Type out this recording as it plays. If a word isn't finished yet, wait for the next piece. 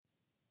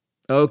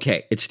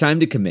Okay, it's time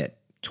to commit.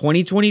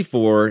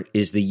 2024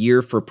 is the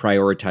year for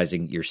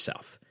prioritizing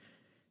yourself.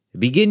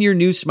 Begin your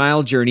new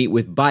smile journey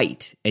with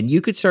Byte, and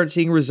you could start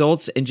seeing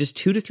results in just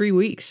 2 to 3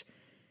 weeks.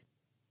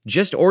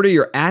 Just order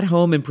your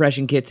at-home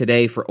impression kit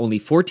today for only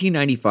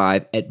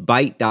 $14.95 at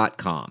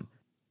Byte.com.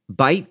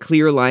 Byte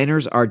clear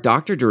liners are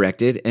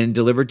doctor-directed and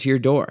delivered to your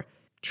door.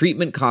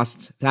 Treatment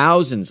costs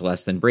thousands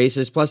less than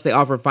braces, plus they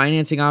offer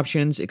financing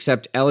options,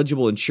 accept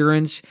eligible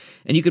insurance,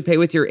 and you could pay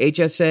with your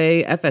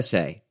HSA,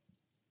 FSA.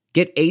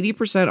 Get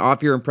 80%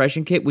 off your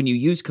impression kit when you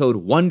use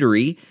code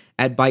WONDERY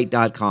at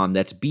Byte.com.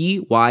 That's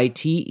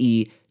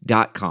BYTE.com.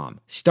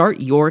 Start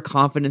your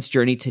confidence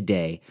journey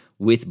today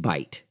with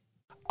Byte.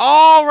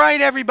 All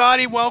right,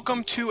 everybody,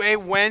 welcome to a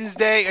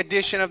Wednesday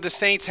edition of the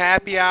Saints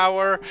Happy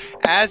Hour.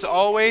 As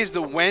always,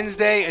 the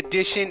Wednesday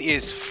edition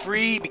is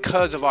free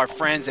because of our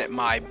friends at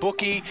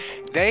MyBookie.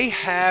 They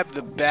have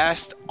the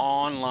best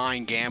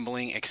online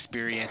gambling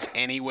experience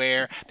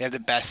anywhere. They have the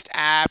best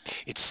app.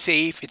 It's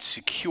safe. It's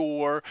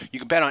secure. You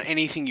can bet on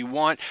anything you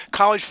want.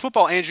 College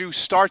football, Andrew,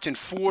 starts in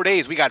 4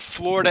 days. We got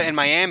Florida and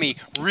Miami.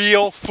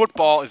 Real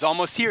football is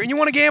almost here, and you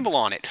want to gamble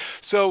on it.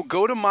 So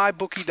go to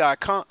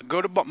mybookie.com.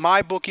 Go to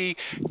MyBookie.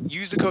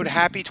 Use the code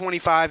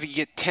HAPPY25. You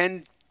get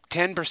 10%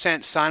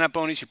 sign-up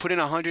bonus. You put in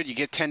 $100, you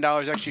get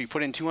 $10 extra. You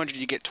put in $200,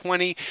 you get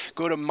 $20.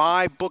 Go to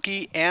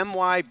MyBookie,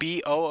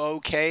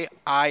 MyBookie.ag,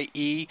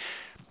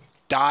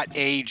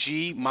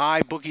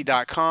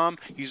 mybookie.com.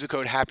 Use the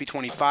code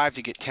HAPPY25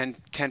 to get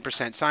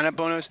 10% sign-up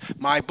bonus.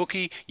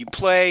 MyBookie, you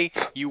play,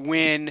 you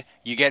win,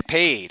 you get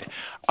paid.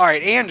 All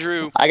right,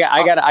 Andrew. I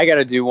got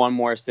to do one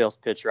more sales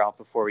pitch, Ralph,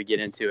 before we get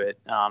into it.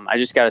 I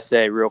just got to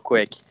say real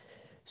quick.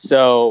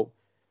 So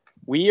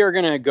we are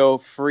going to go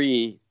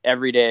free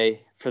every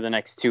day for the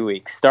next 2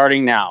 weeks.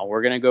 Starting now,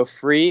 we're going to go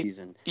free.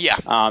 Yeah.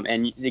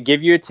 And to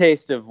give you a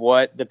taste of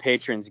what the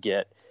patrons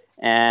get.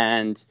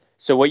 And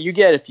so what you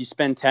get if you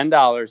spend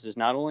 $10 is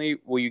not only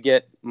will you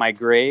get my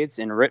grades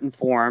in written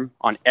form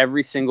on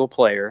every single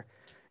player,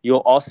 you'll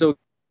also get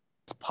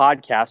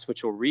podcasts,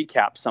 which will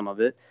recap some of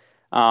it.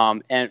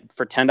 And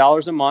for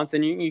 $10 a month,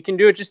 and you can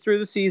do it just through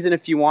the season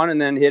if you want, and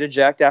then hit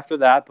eject after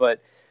that.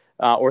 But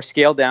or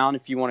scale down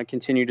if you want to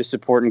continue to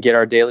support and get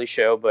our daily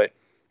show. But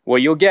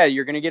what you're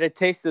going to get a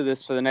taste of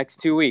this for the next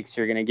 2 weeks.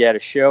 You're going to get a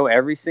show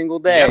every single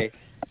day.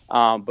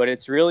 Yep. But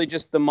it's really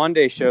just the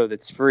Monday show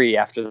that's free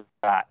after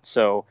that.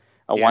 So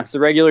once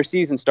the regular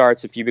season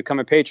starts, if you become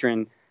a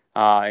patron,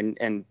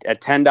 and at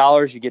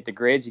 $10, you get the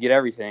grades, you get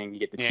everything. You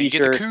get the T-shirt, you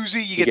get the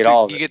koozie, you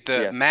get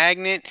the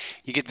magnet,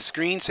 you get the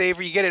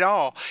screensaver, you get it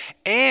all.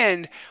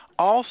 And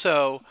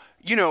also,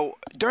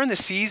 during the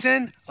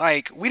season,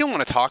 we don't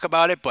want to talk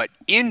about it, but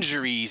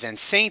injuries and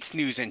Saints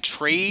news and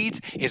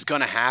trades is going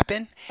to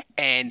happen.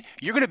 And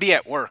you're going to be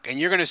at work, and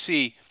you're going to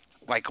see,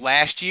 like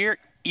last year,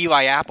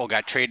 Eli Apple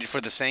got traded for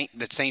the Saints.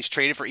 The Saints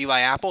traded for Eli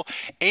Apple.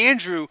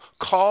 Andrew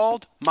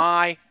called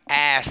my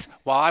ass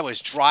while I was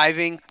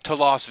driving to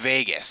Las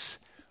Vegas.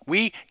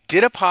 We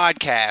did a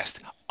podcast,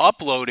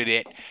 uploaded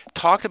it,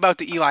 talked about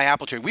the Eli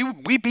Apple trade.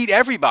 We beat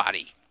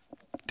everybody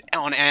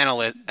on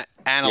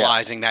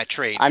analyzing that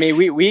trade. I mean,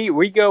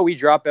 we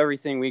drop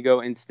everything, we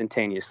go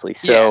instantaneously.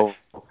 So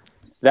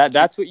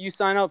that's what you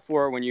sign up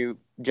for when you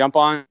jump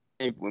on,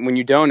 when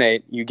you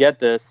donate, you get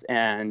this.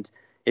 And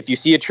if you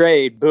see a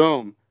trade,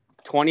 boom,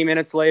 20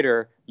 minutes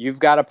later, you've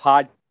got a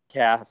podcast,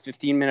 a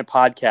 15-minute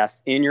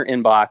podcast in your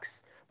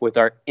inbox with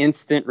our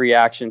instant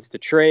reactions to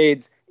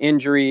trades,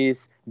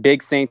 injuries,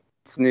 big Saints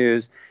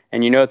news.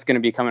 And it's going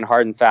to be coming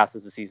hard and fast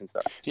as the season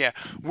starts. Yeah,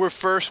 we're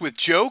first with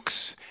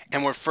jokes,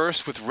 and we're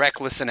first with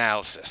reckless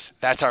analysis.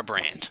 That's our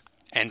brand.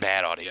 And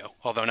bad audio,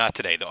 although not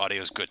today. The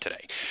audio is good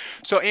today.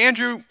 So,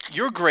 Andrew,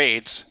 your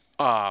grades.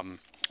 I'm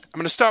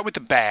going to start with the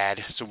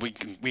bad, so we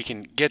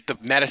can get the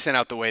medicine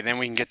out the way. Then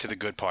we can get to the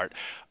good part.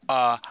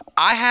 I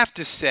have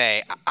to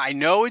say, I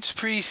know it's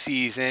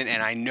preseason,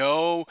 and I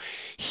know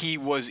he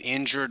was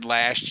injured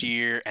last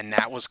year, and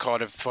that was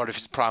part of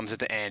his problems at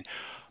the end.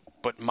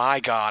 But my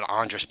God,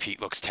 Andres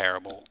Pete looks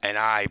terrible. And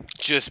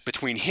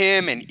between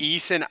him and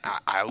Eason,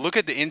 I look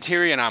at the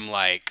interior and I'm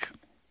like,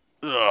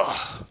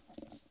 ugh.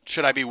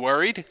 Should I be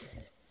worried?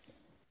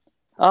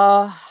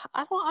 I'm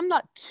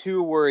not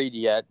too worried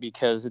yet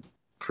because it's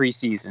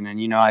preseason.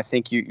 And, I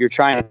think you're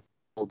trying to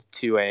build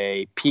to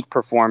a peak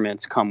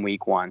performance come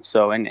week one.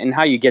 So, and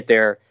how you get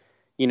there,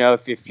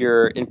 if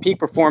you're in peak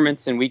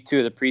performance in week 2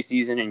 of the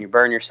preseason and you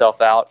burn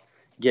yourself out,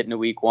 getting to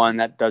week 1,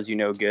 that does you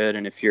no good.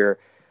 And if you're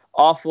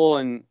awful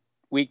in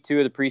week 2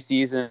 of the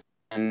preseason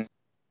and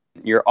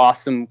you're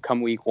awesome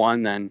come week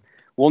 1, then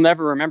we'll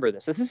never remember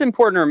this. This is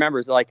important to remember.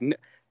 Is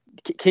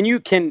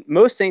can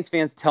most Saints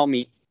fans tell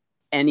me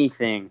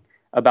anything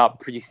about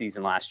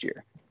preseason last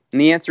year? And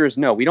the answer is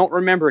no. We don't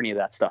remember any of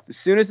that stuff. As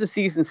soon as the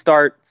season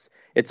starts,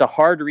 it's a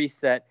hard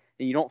reset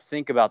and you don't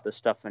think about this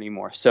stuff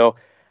anymore. So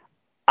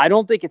I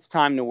don't think it's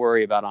time to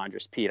worry about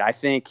Andres Pete. I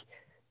think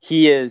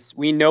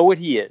we know what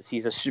he is.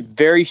 He's a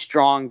very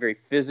strong, very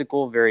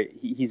physical,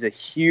 he's a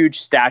huge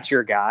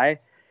stature guy.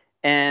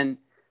 And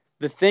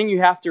the thing you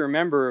have to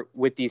remember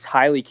with these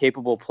highly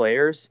capable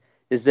players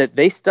is that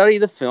they study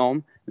the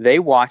film, they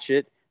watch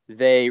it,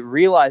 they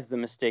realize the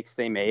mistakes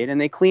they made,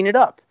 and they clean it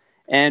up.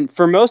 And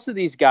for most of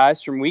these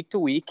guys, from week to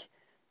week,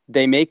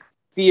 they make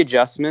the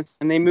adjustments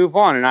and they move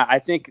on. And I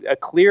think a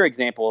clear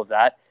example of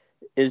that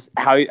is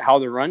how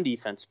the run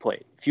defense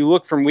played. If you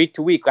look from week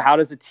to week, how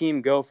does a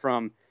team go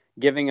from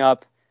giving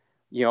up,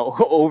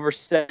 over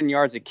 7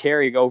 yards a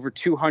carry, over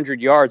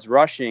 200 yards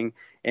rushing,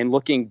 and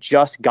looking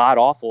just god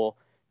awful,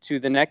 to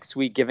the next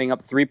week giving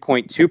up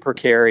 3.2 per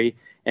carry?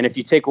 And if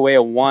you take away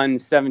a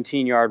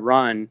 17-yard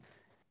run,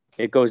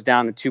 it goes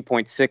down to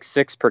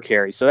 2.66 per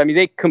carry. So,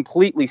 they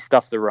completely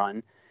stuff the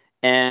run.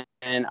 And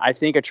I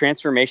think a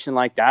transformation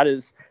like that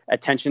is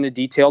attention to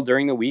detail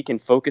during the week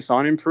and focus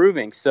on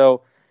improving.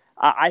 So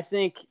I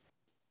think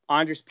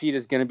Andres Pete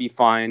is going to be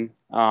fine.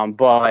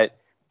 But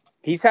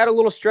he's had a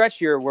little stretch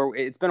here where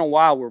it's been a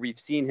while where we've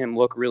seen him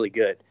look really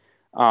good.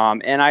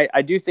 And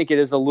I do think it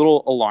is a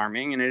little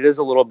alarming, and it is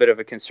a little bit of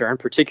a concern,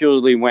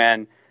 particularly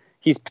when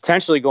he's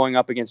potentially going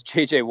up against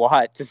J.J.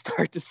 Watt to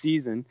start the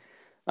season.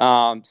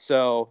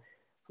 So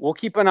we'll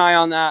keep an eye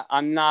on that.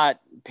 I'm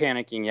not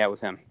panicking yet with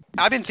him.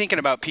 I've been thinking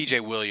about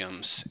P.J.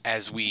 Williams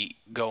as we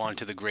go on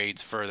to the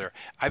grades further.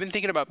 I've been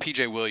thinking about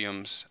P.J.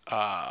 Williams.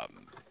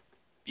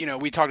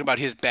 We talked about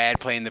his bad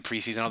play in the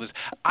preseason, all this.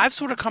 I've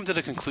sort of come to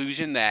the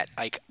conclusion that,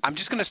 I'm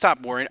just going to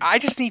stop worrying. I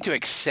just need to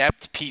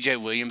accept P.J.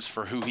 Williams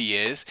for who he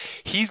is.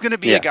 He's going to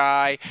be a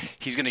guy.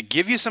 He's going to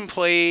give you some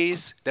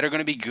plays that are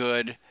going to be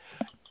good,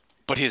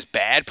 but his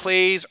bad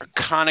plays are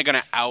kind of going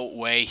to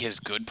outweigh his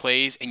good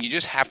plays, and you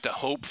just have to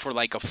hope for a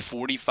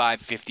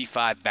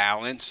 45-55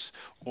 balance,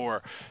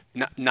 or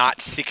not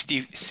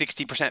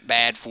 60%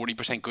 bad,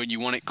 40% good.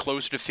 You want it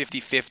closer to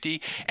 50-50,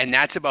 and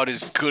that's about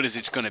as good as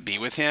it's going to be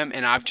with him.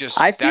 And I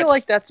feel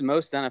like that's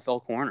most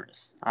NFL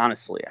corners,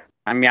 honestly.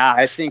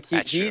 I think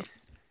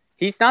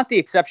he's not the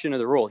exception to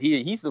the rule.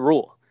 He's the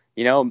rule.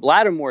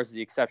 Lattimore is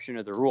the exception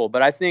to the rule,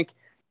 but I think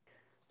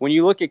when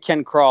you look at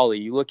Ken Crawley,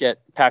 you look at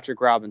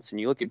Patrick Robinson,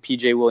 you look at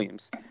P.J.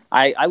 Williams,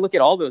 I look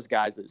at all those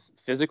guys as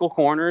physical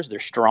corners. They're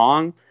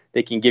strong.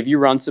 They can give you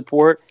run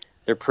support.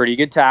 They're pretty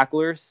good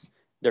tacklers.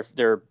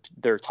 They're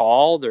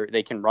tall.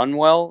 They can run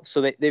well.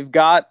 So they've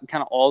got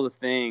kind of all the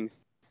things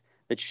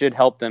that should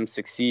help them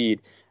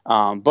succeed.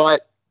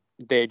 But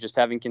they just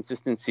have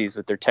inconsistencies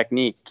with their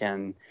technique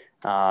and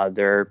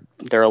their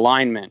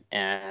alignment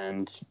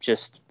and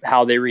just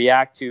how they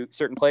react to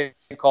certain play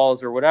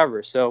calls or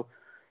whatever. So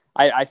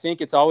I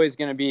think it's always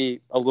going to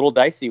be a little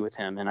dicey with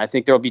him. And I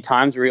think there'll be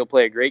times where he'll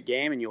play a great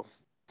game and you'll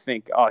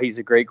think, oh, he's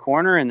a great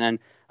corner. And then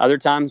other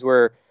times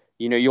where,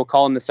 you'll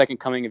call him the second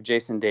coming of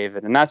Jason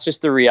David. And that's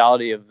just the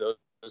reality of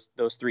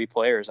those three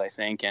players, I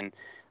think. And,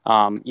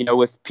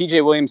 with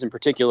P.J. Williams in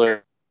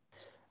particular,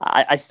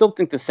 I still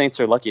think the Saints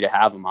are lucky to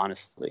have him,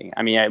 honestly.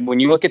 When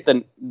you look at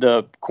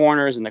the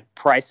corners and the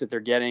price that they're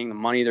getting, the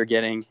money they're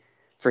getting,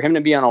 for him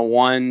to be on a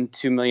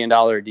 $2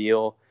 million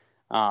deal,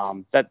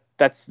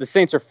 that's the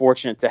Saints are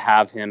fortunate to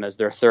have him as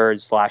their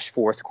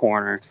third/fourth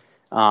corner.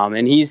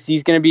 And he's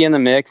going to be in the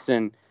mix,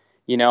 and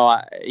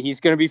he's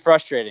going to be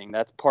frustrating.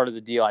 That's part of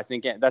the deal. I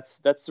think that's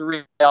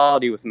the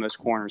reality with most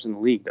corners in the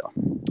league, though.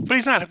 But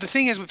he's not. The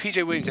thing is with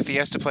P.J. Williams, if he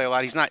has to play a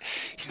lot, he's not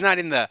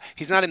in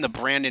the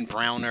Brandon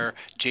Browner,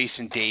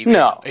 Jason David.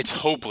 No, it's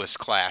hopeless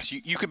class.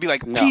 You could be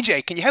like,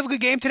 P.J., can you have a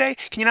good game today?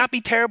 Can you not be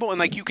terrible?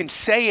 And you can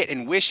say it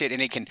and wish it,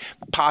 and it can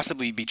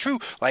possibly be true.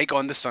 Like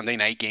on the Sunday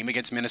night game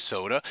against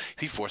Minnesota,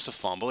 he forced a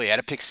fumble. He had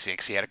a pick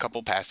six. He had a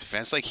couple pass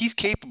defense. He's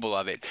capable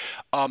of it.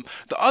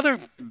 The other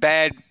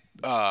bad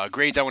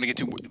grades I want to get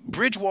to,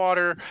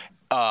 Bridgewater.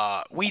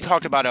 We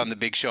talked about it on the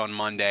big show on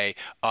Monday.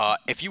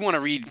 If you want to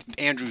read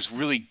Andrew's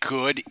really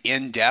good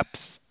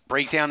in-depth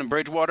breakdown in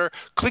Bridgewater,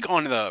 click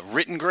on the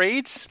written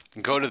grades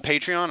and go to the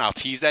Patreon. I'll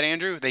tease that,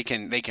 Andrew. They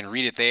can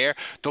read it there.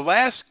 The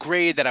last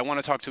grade that I want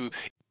to talk to.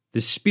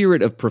 The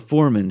spirit of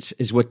performance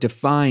is what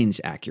defines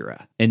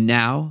Acura, and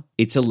now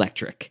it's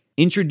electric.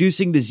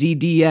 Introducing the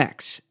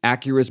ZDX,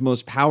 Acura's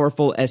most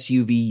powerful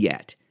SUV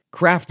yet.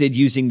 Crafted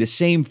using the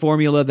same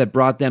formula that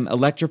brought them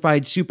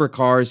electrified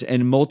supercars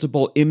and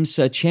multiple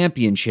IMSA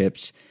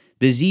championships,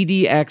 the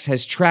ZDX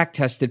has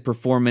track-tested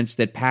performance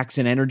that packs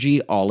an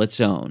energy all its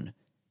own.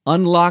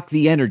 Unlock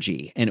the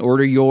energy and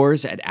order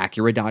yours at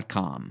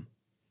Acura.com.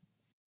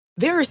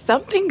 There are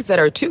some things that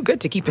are too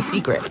good to keep a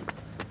secret.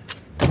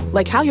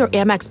 Like how your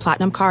Amex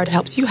Platinum card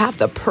helps you have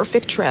the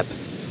perfect trip.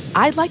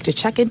 I'd like to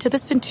check into the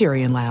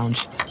Centurion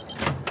Lounge.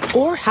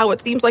 Or how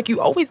it seems like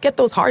you always get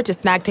those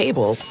hard-to-snag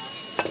tables.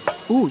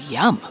 Ooh,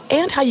 yum.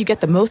 And how you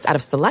get the most out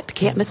of select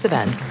can't-miss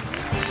events.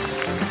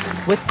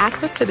 With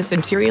access to the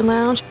Centurion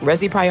Lounge,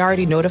 Resi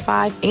Priority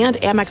Notified, and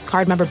Amex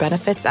card member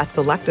benefits at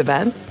select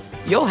events,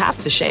 you'll have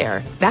to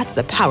share. That's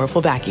the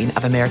powerful backing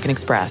of American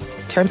Express.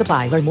 Terms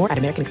apply. Learn more at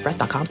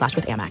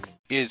americanexpress.com/withAmex.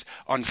 Is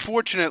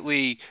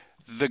unfortunately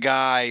the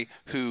guy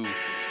who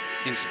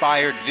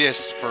inspired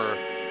this for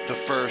the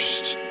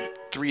first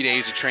 3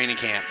 days of training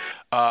camp.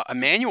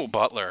 Emmanuel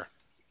Butler,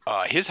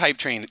 his hype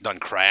train done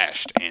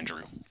crashed,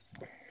 Andrew.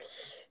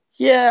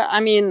 Yeah,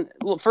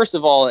 well, first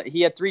of all,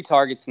 he had 3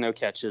 targets, no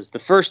catches. The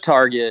first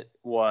target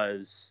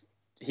was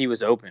he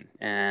was open,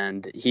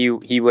 and he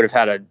would have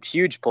had a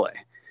huge play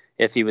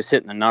if he was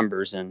hitting the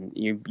numbers. And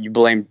you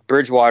blame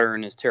Bridgewater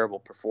and his terrible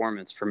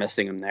performance for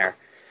missing him there.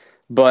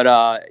 But,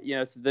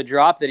 it's the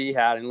drop that he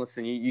had. And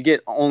listen, you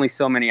get only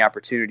so many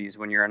opportunities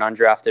when you're an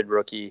undrafted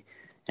rookie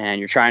and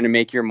you're trying to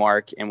make your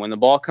mark. And when the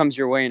ball comes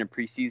your way in a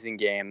preseason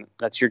game,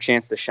 that's your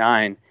chance to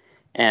shine.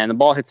 And the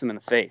ball hits him in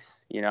the face.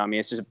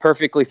 It's just a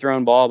perfectly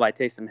thrown ball by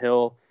Taysom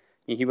Hill.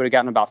 He would have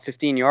gotten about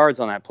 15 yards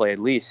on that play at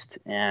least.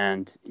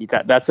 And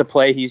that's a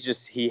play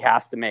he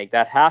has to make.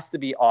 That has to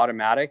be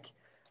automatic.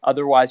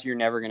 Otherwise, you're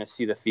never going to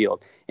see the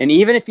field. And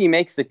even if he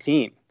makes the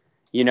team,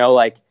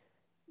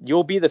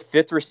 you'll be the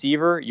fifth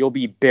receiver. You'll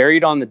be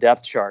buried on the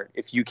depth chart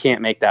if you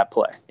can't make that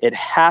play. It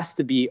has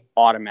to be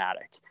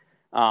automatic.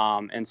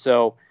 And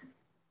so,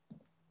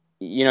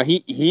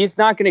 he's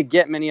not going to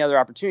get many other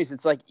opportunities.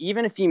 It's like,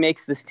 even if he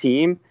makes this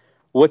team,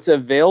 what's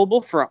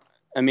available for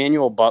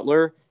Emmanuel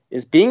Butler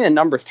is being the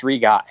number 3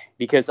 guy.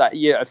 Because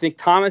I think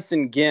Thomas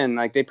and Ginn,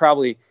 they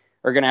probably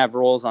are going to have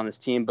roles on this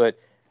team, but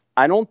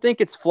I don't think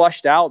it's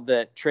flushed out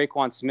that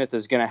Traquan Smith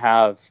is going to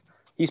have.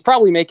 He's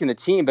probably making the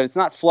team, but it's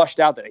not flushed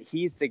out that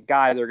he's the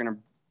guy they're going to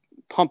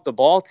pump the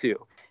ball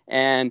to.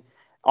 And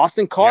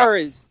Austin Carr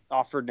is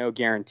offered no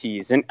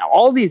guarantees. And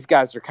all these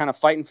guys are kind of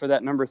fighting for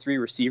that number 3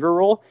 receiver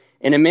role.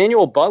 And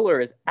Emmanuel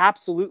Butler is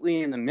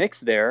absolutely in the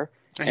mix there.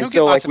 And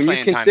so, when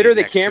you consider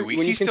that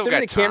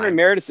Cameron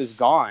Meredith is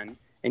gone,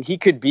 and he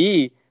could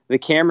be the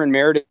Cameron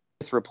Meredith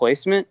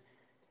replacement,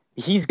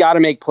 he's got to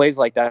make plays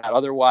like that.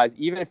 Otherwise,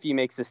 even if he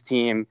makes this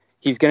team,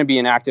 he's going to be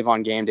inactive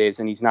on game days,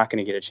 and he's not going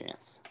to get a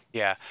chance.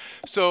 Yeah.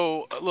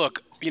 So,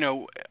 look,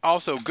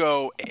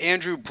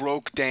 Andrew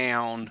broke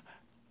down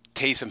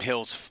Taysom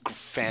Hill's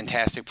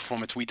fantastic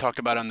performance. We talked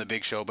about it on the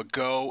big show, but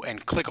go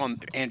and click on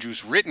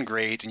Andrew's written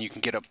grades, and you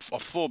can get a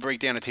full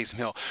breakdown of Taysom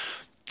Hill.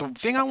 The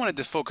thing I wanted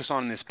to focus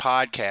on in this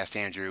podcast,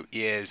 Andrew,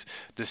 is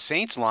the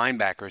Saints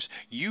linebackers.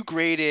 You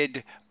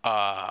graded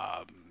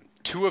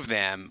 2 of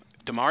them,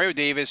 Demario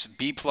Davis,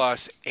 B+,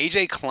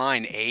 AJ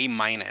Klein, A-.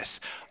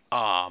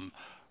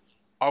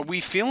 Are we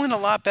feeling a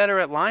lot better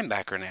at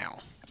linebacker now?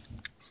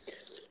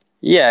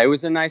 Yeah, it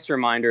was a nice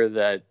reminder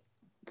that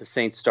the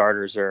Saints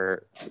starters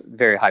are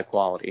very high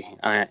quality.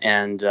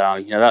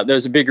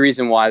 There's a big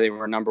reason why they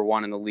were number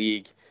 1 in the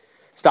league,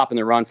 stopping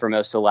the run for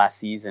most of last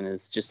season,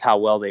 is just how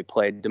well they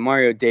played.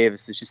 Demario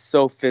Davis is just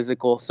so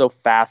physical, so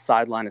fast,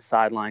 sideline to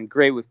sideline,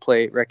 great with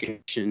play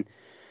recognition.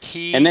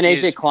 And then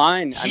AJ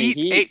Klein.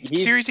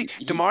 Seriously,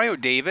 Demario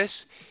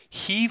Davis,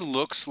 he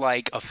looks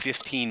like a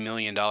 $15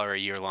 million a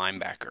year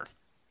linebacker.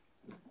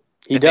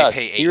 He does.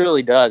 He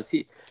really does.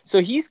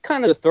 He's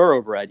kind of the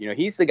thoroughbred.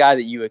 He's the guy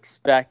that you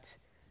expect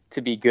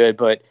to be good.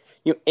 But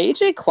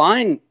AJ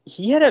Klein,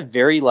 he had a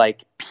very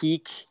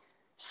peak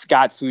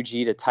Scott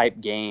Fujita type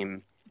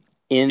game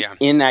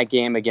in that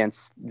game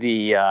against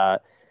the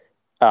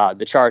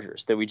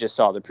Chargers that we just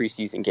saw, the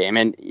preseason game.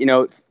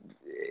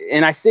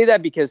 And I say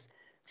that because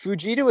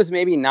Fujita was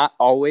maybe not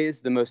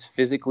always the most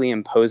physically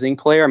imposing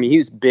player. I mean, he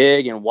was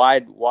big and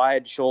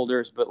wide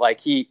shoulders, but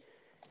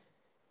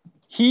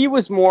he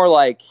was more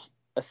like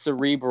a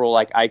cerebral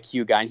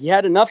IQ guy. And he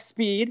had enough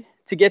speed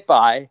to get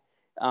by,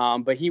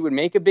 but he would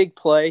make a big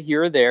play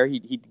here or there.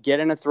 He'd get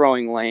in a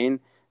throwing lane.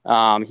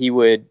 He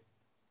would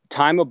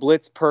time a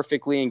blitz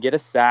perfectly and get a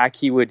sack.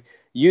 He would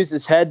use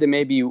his head to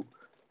maybe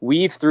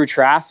weave through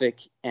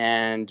traffic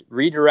and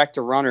redirect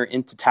a runner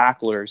into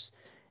tacklers.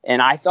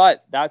 And I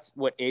thought that's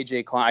what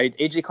AJ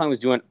Klein was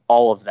doing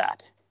all of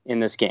that in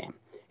this game.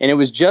 And it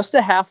was just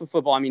a half of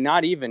football. I mean,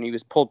 not even. He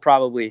was pulled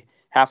probably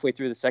halfway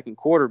through the second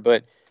quarter.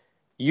 But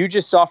you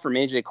just saw from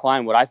AJ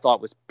Klein what I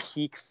thought was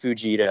peak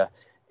Fujita.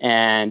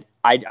 And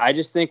I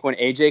just think when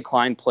AJ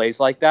Klein plays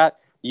like that,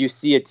 you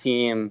see a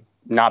team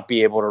not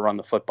be able to run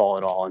the football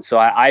at all. And so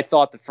I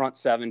thought the front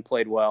 7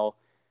 played well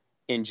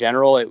in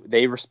general.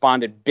 They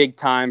responded big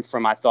time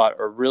from, I thought,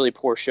 a really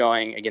poor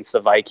showing against the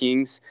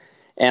Vikings.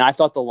 And I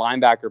thought the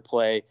linebacker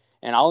play,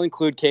 and I'll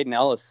include Caden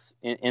Ellis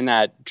in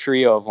that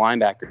trio of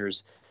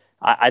linebackers,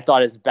 I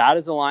thought as bad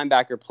as the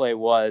linebacker play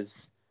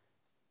was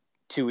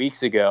 2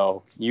 weeks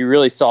ago, you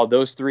really saw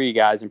those 3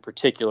 guys in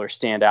particular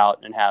stand out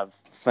and have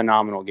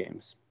phenomenal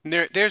games.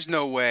 There's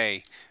no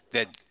way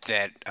that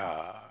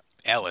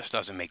Ellis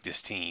doesn't make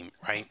this team,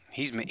 right?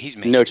 He's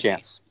making no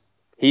chance.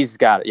 He's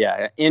got it.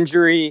 Yeah,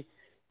 injury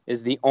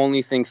is the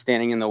only thing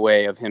standing in the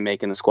way of him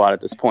making the squad at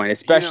this point,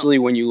 especially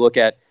when you look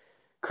at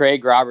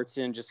Craig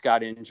Robertson just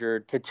got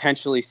injured,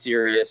 potentially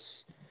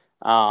serious.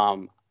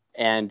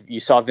 And you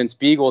saw Vince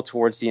Beagle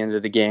towards the end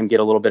of the game get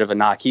a little bit of a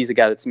knock. He's a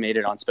guy that's made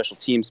it on special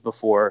teams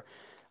before.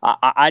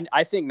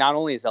 I think not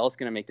only is Ellis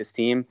going to make this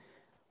team,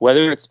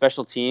 whether it's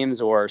special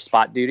teams or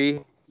spot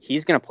duty,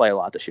 he's going to play a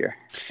lot this year.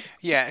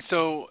 Yeah,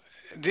 so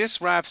this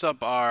wraps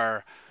up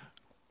our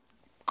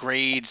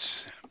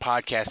grades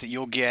podcast that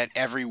you'll get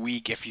every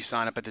week if you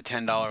sign up at the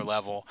 $10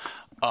 level.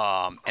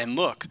 And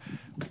look,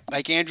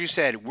 like Andrew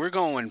said, we're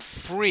going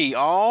free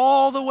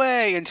all the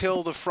way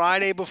until the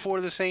Friday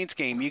before the Saints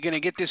game. You're going to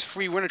get this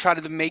free. We're going to try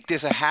to make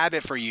this a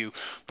habit for you.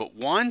 But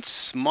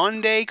once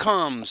Monday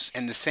comes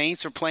and the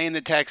Saints are playing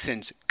the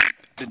Texans,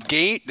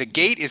 The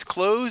gate is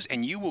closed,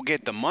 and you will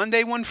get the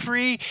Monday one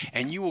free,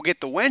 and you will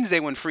get the Wednesday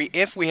one free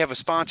if we have a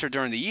sponsor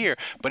during the year.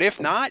 But if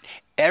not,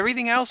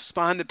 everything else is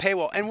behind the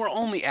paywall, and we're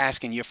only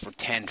asking you for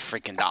 $10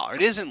 freaking dollars.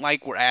 It isn't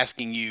like we're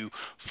asking you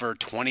for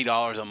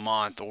 $20 a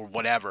month or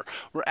whatever.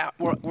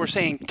 We're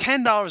saying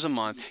 $10 a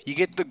month. You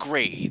get the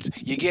grades.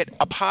 You get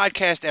a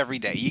podcast every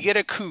day. You get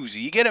a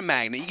koozie. You get a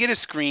magnet. You get a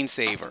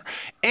screensaver,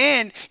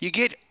 and you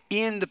get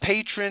in the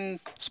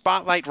patron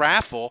spotlight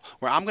raffle,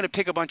 where I'm going to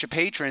pick a bunch of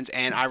patrons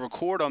and I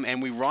record them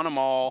and we run them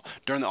all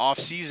during the off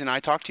season.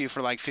 I talk to you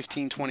for like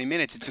 15, 20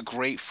 minutes. It's a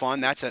great fun.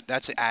 That's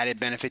an added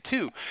benefit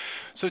too.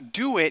 So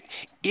do it.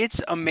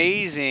 It's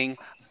amazing.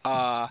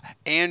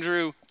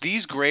 Andrew,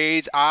 these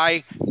grades,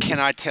 I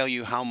cannot tell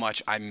you how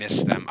much I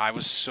miss them. I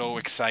was so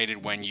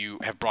excited when you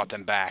have brought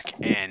them back,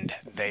 and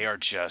they are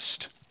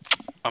just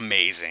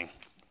amazing.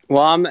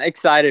 Well, I'm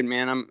excited,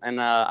 man.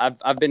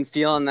 I've been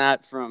feeling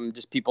that from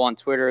just people on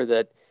Twitter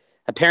that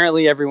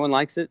apparently everyone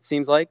likes it.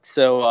 Seems like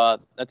so.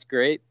 That's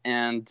great.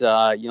 And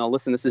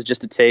listen, this is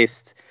just a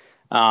taste.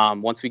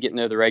 Once we get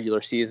into the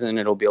regular season,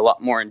 it'll be a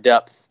lot more in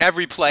depth.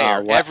 Every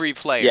player. Yeah, every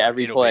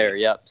player.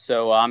 Yep.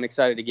 So I'm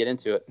excited to get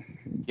into it.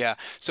 Yeah.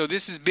 So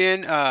this has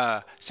been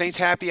Saints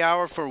Happy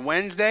Hour for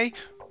Wednesday.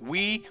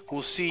 We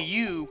will see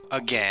you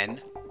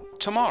again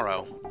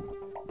tomorrow.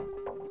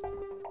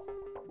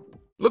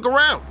 Look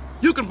around.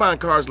 You can find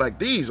cars like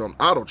these on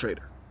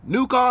AutoTrader.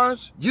 New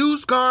cars,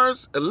 used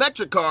cars,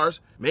 electric cars,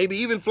 maybe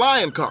even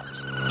flying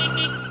cars.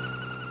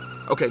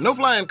 Okay, no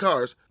flying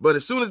cars, but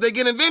as soon as they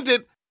get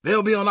invented,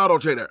 they'll be on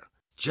AutoTrader.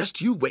 Just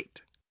you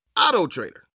wait. AutoTrader.